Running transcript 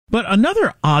But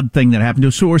another odd thing that happened to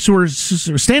us, so we're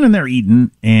standing there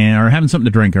eating or having something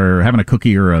to drink or having a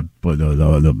cookie or a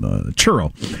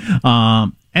churro.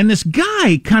 And this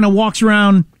guy kind of walks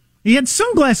around. He had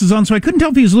sunglasses on, so I couldn't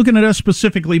tell if he was looking at us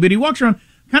specifically, but he walks around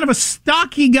kind of a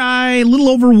stocky guy, a little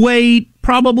overweight,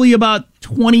 probably about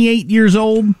 28 years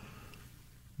old.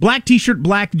 Black T-shirt,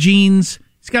 black jeans.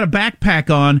 He's got a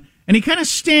backpack on, and he kind of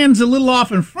stands a little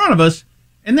off in front of us,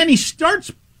 and then he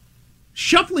starts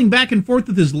shuffling back and forth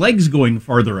with his legs going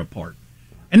farther apart.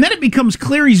 And then it becomes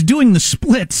clear he's doing the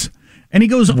splits. And he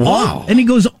goes all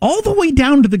the way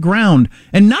down to the ground.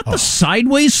 And not the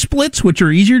sideways splits, which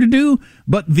are easier to do,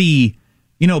 but the,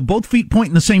 both feet point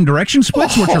in the same direction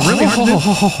splits, which are really hard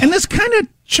to do. And this kind of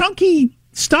chunky,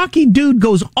 stocky dude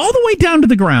goes all the way down to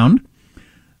the ground.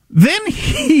 Then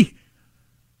he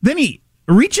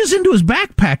reaches into his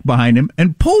backpack behind him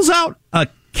and pulls out a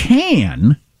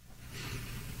can.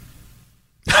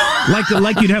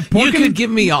 Like you'd have pork. You could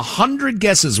give me 100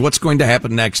 guesses what's going to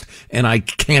happen next, and I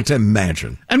can't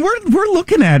imagine. And we're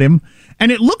looking at him,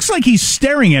 and it looks like he's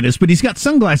staring at us, but he's got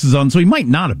sunglasses on, so he might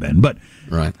not have been. But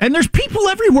right. And there's people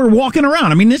everywhere walking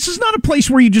around. I mean, this is not a place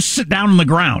where you just sit down on the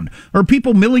ground or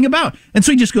people milling about. And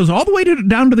so he just goes all the way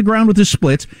down to the ground with his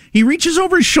splits. He reaches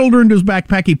over his shoulder into his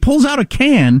backpack. He pulls out a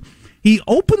can. He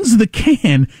opens the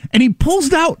can, and he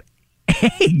pulls out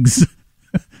eggs.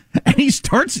 And he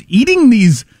starts eating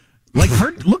these,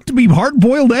 look to be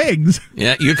hard-boiled eggs.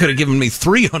 Yeah, you could have given me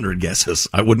 300 guesses.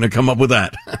 I wouldn't have come up with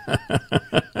that.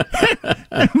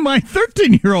 And my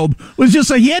 13-year-old was just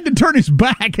like, he had to turn his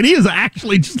back, and he was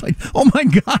actually just like, oh, my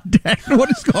God, Dad,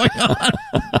 what is going on?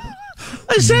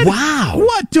 I said, wow.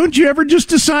 What? Don't you ever just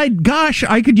decide, gosh,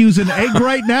 I could use an egg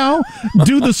right now,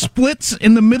 do the splits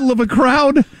in the middle of a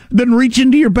crowd, then reach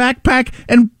into your backpack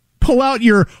and pull out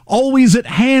your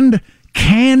always-at-hand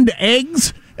canned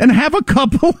eggs and have a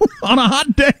couple on a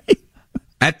hot day?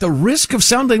 At the risk of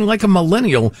sounding like a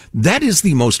millennial, that is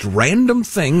the most random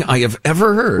thing I have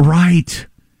ever heard.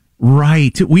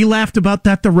 Right. We laughed about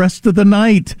that the rest of the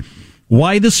night.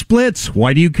 Why the splits?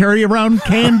 Why do you carry around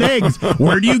canned eggs?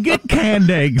 Where do you get canned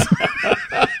eggs?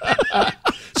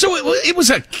 So it was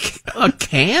a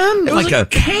can? It was like a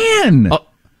can.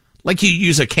 Like you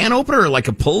use a can opener or like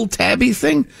a pull tabby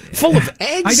thing full of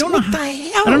eggs? I don't know. What the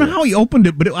hell? I don't know how he opened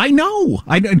it, but I know.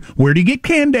 Where do you get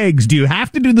canned eggs? Do you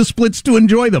have to do the splits to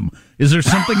enjoy them? Is there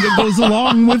something that goes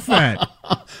along with that?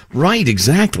 Right,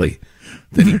 exactly.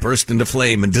 Then he burst into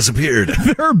flame and disappeared.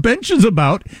 There are benches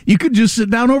about. You could just sit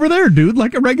down over there, dude,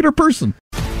 like a regular person.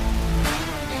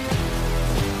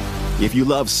 If you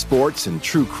love sports and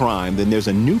true crime, then there's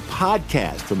a new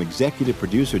podcast from executive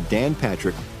producer Dan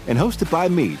Patrick and hosted by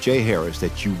me, Jay Harris,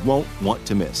 that you won't want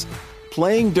to miss.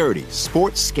 Playing Dirty: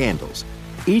 Sports Scandals.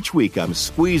 Each week, I'm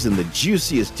squeezing the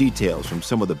juiciest details from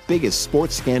some of the biggest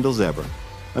sports scandals ever.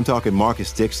 I'm talking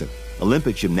Marcus Dixon,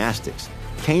 Olympic gymnastics,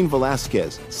 Cain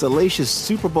Velasquez, salacious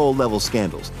Super Bowl-level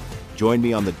scandals. Join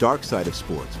me on the dark side of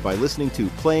sports by listening to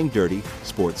Playing Dirty: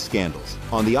 Sports Scandals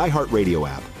on the iHeartRadio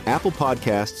app, Apple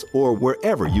Podcasts, or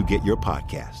wherever you get your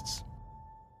podcasts.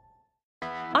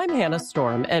 I'm Hannah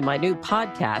Storm, and my new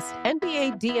podcast,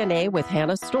 NBA DNA with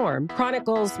Hannah Storm,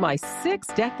 chronicles my 6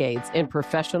 decades in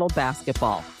professional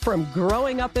basketball. From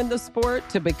growing up in the sport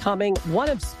to becoming one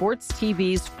of sports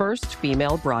TV's first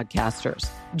female broadcasters.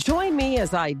 Join me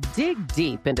as I dig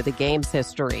deep into the game's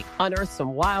history, unearth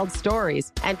some wild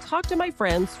stories, and talk to my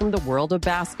friends from the world of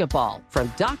basketball,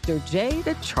 from Dr. J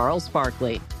to Charles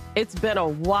Barkley. It's been a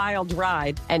wild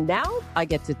ride, and now I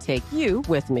get to take you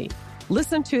with me.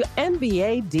 Listen to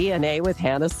NBA DNA with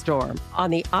Hannah Storm on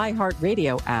the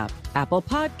iHeartRadio app, Apple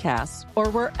Podcasts, or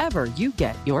wherever you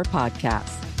get your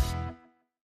podcasts.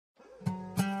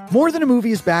 More Than a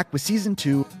Movie is back with Season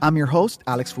 2. I'm your host,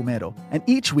 Alex Fumero, and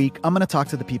each week I'm going to talk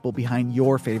to the people behind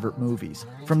your favorite movies.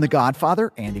 From The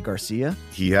Godfather, Andy Garcia.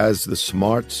 He has the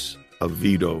smarts of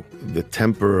Vito, the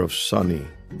temper of Sonny,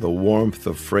 the warmth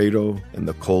of Fredo, and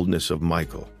the coldness of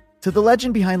Michael. To the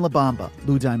legend behind La Bamba,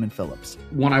 Lou Diamond Phillips.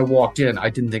 When I walked in,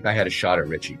 I didn't think I had a shot at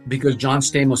Richie because John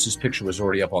Stamos' picture was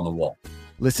already up on the wall.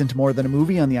 Listen to More Than a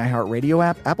Movie on the iHeartRadio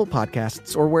app, Apple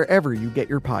Podcasts, or wherever you get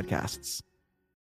your podcasts.